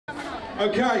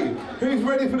Okay, who's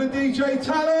ready for the DJ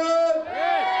talent?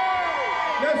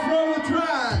 Yeah. Let's roll the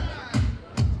track.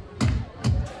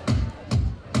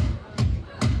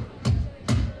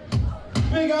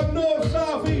 Big up north,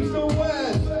 south, east and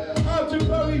west. Out to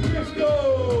Chloe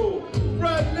Disco.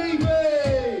 Brad Levy.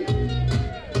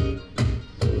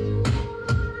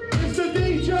 It's the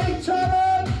DJ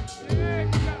talent.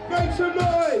 Make some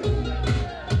noise.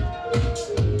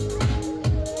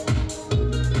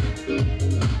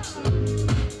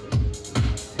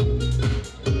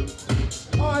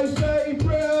 I say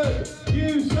Britain,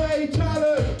 you say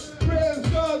talent. Britain's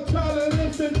got talent,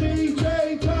 it's the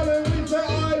DJ talent. We say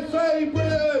I say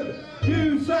Britain,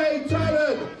 you say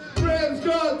talent. Britain's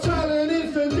got talent,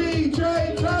 it's the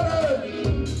DJ talent.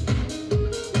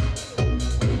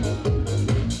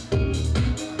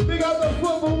 Big up the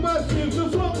football massive, the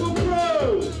football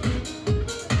pros.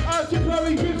 Out to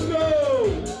Chloe Disco.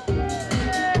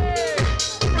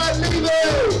 Right, Levy.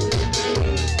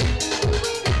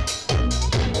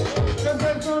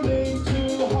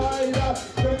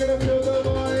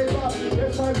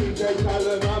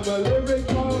 I'm a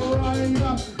lyrical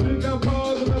writer. Look up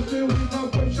all the message, we can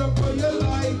push up for your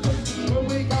life. When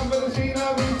we come to the scene,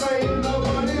 I'll be saying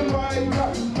nobody right.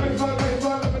 Baseline,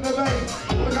 up in the bass.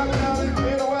 We're coming down and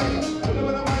clear the way. Look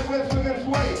at the mic, we're swinging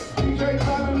sway. DJ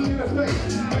Simon, see the face.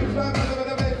 Baseline, up in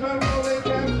the baseline, rolling,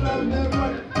 can't stop them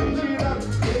right. DJ it up,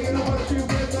 digging on what you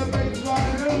get the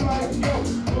baseline and right. Yo,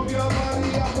 move your body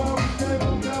up,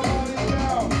 move your body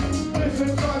down. Listen,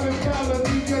 Simon, count the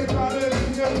DJ Simon, let's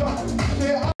get up.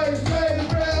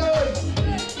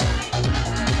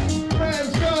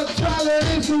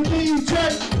 It's the DJ.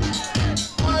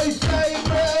 I say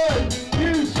Britain,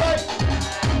 you say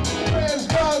Britain's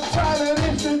got talent,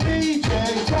 it's the DJ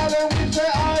talent. We say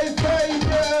I say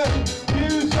Britain, you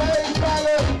say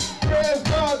talent. Britain's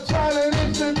got talent,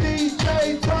 it's the DJ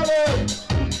talent.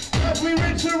 As we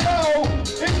reach the roll,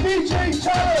 it's DJ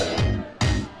talent.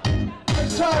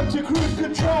 It's time to cruise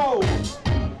control.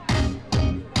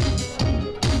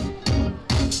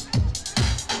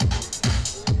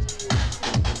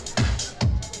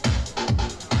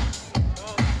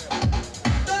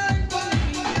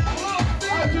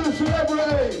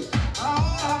 Celebrities.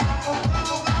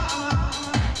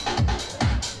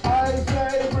 I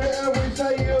say Britain, we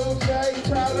say you say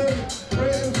talent.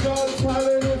 Britain's got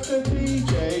talent, it's the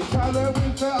DJ talent. We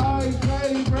say I say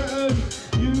Britain,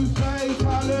 you say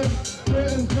talent.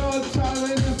 Britain's got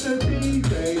talent, it's the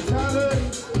DJ talent.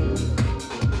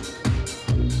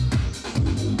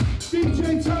 DJ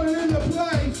talent in the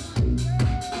place.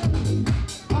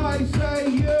 I say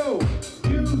you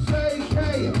say K.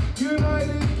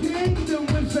 United Kingdom,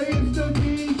 we say it's the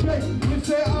DJ. We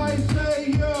say I say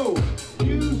yo,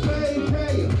 you say K.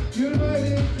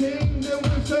 United Kingdom,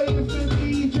 we say it's the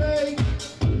DJ.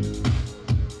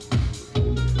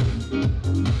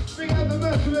 Big out the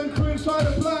message and crew inside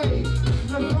the place.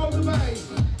 Let's roll the bass.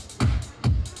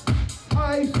 I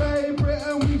say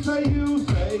Britain, we say you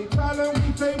say talent.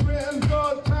 We say Britain's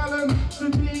got talent, the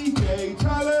DJ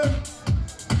talent.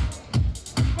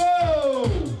 Oh!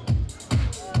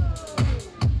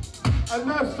 And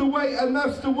that's the way, and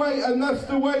that's the way, and that's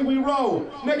the way we roll.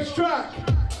 Next track.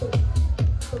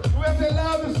 We have the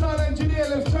loudest sound engineer,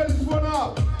 let's turn this one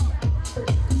up.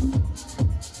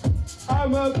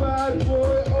 I'm a bad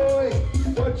boy, oi,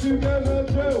 what you gonna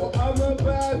do? I'm a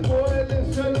bad boy,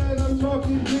 listen and I'm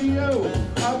talking to you.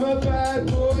 I'm a bad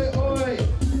boy, oi,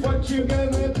 what you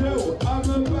gonna do? I'm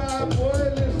a bad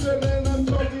boy, listen and I'm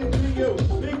talking to you.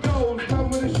 Big goals, come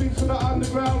with the streets of the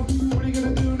underground. What are you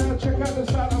gonna do now? Check out the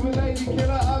sound, I'm a lady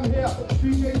killer, I'm here.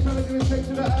 DJ Tyler gonna take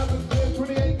to the atmosphere.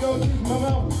 28 goals into my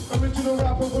mouth. Original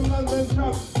rapper from London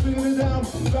town. Swinging it down,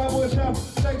 bad boy shout.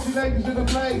 Sexy ladies in the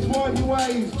place, whitey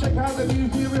ways. Check out the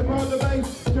music, rip on the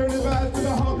bass. Turn it back to the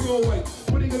hardcore way.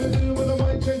 What are you gonna do with the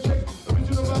mic check? Check.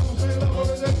 Original rapper, say love on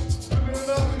the deck. Moving it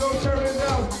up, we gon' turn it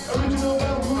down. Original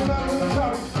rapper from London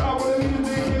town. I want the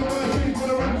music, you want the street,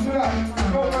 wanna run it out.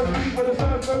 Go on the beat, for the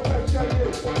sound, so back, check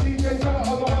it. DJ Tyler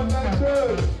on the one-man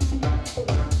turn.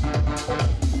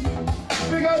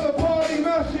 Big up the party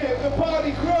massive, the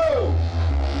party crew.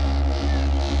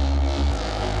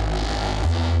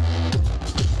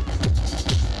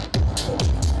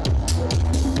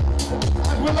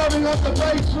 And we're loading up the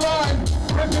bass line,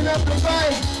 ripping up the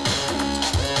bass.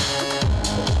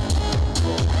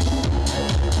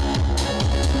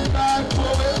 Bad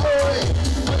boy, oi,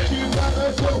 what you gonna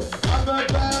do? I'm a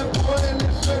bad boy,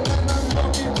 listen and I'm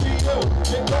talking to you.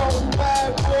 It goes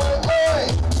bad boy, oi.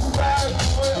 Bad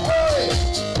boy, oi!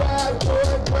 Bad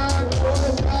boy, bad boy,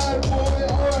 bad boy,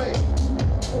 oi!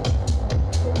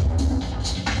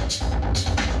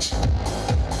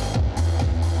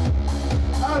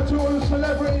 to all the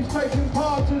celebrities taking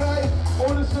part today,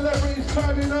 all the celebrities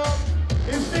turning up.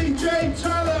 It's DJ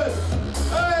Talent.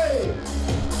 Hey!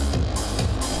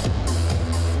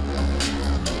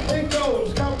 It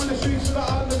goes, come from the streets to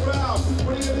the underground.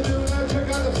 What are you gonna do now? Check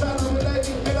out the sound of the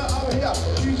lady, get it out here.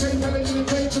 DJ Talent in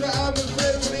the change to the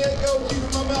atmosphere. For the 8 girls deep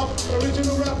in my mouth.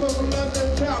 Original rapper from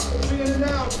London town. Bringing it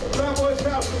down, bad boys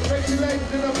town. Crazy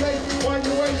ladies in a place, wind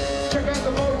your waist. Check out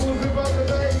the vocals without the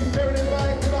ladies. Tearing it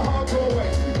back to the hardcore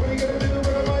way. What are you gonna do with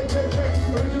a mic check?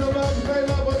 Original love, play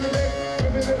love on the neck.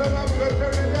 If it's in the love, we're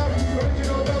gonna turn it down.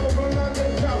 Original double from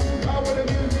London town. I want the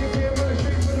music here on the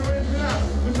streets with the original.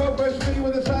 We go fresh me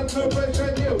with the sound so fresh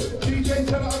and new. DJ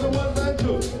Talent on the 1 and 2.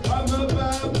 I'm a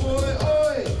bad boy,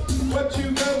 oi. What you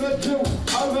gonna do?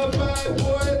 I'm a bad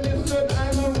boy, listen,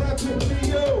 and I'm rapping to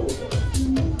you.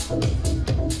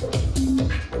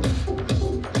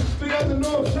 Big up the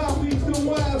north, south, east and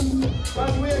west.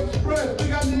 As we express,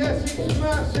 big up the Essex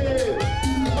massive.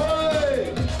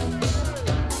 Oi!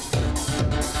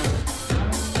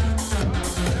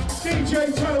 DJ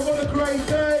Talent, what a great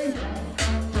day.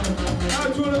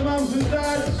 Out to all the mums and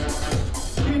dads,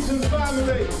 kids and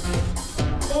families.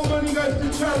 All money goes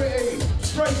to charity.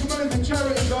 Straight money to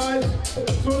charity, guys.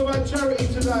 It's all about charity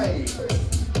today.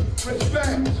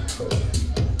 Respect.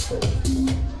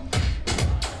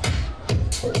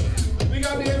 Big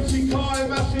up the MC Kai,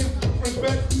 massive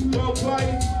respect, well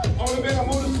played. I want to big up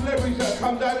all the celebrities that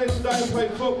come down here today and play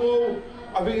football.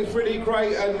 I think it's really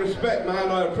great and respect, man.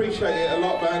 I appreciate it a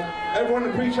lot, man. Everyone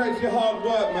appreciates your hard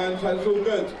work, man, so it's all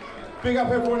good. Big up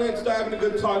everyone here today having a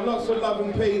good time. Lots of love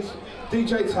and peace.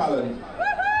 DJ Talent.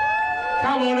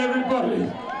 Come on,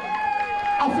 everybody.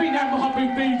 I think that might be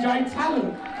DJ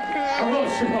Talent. I'm not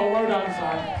sure. Well done,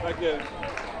 son. Thank you.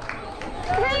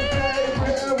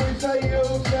 We say you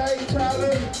say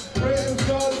Talent.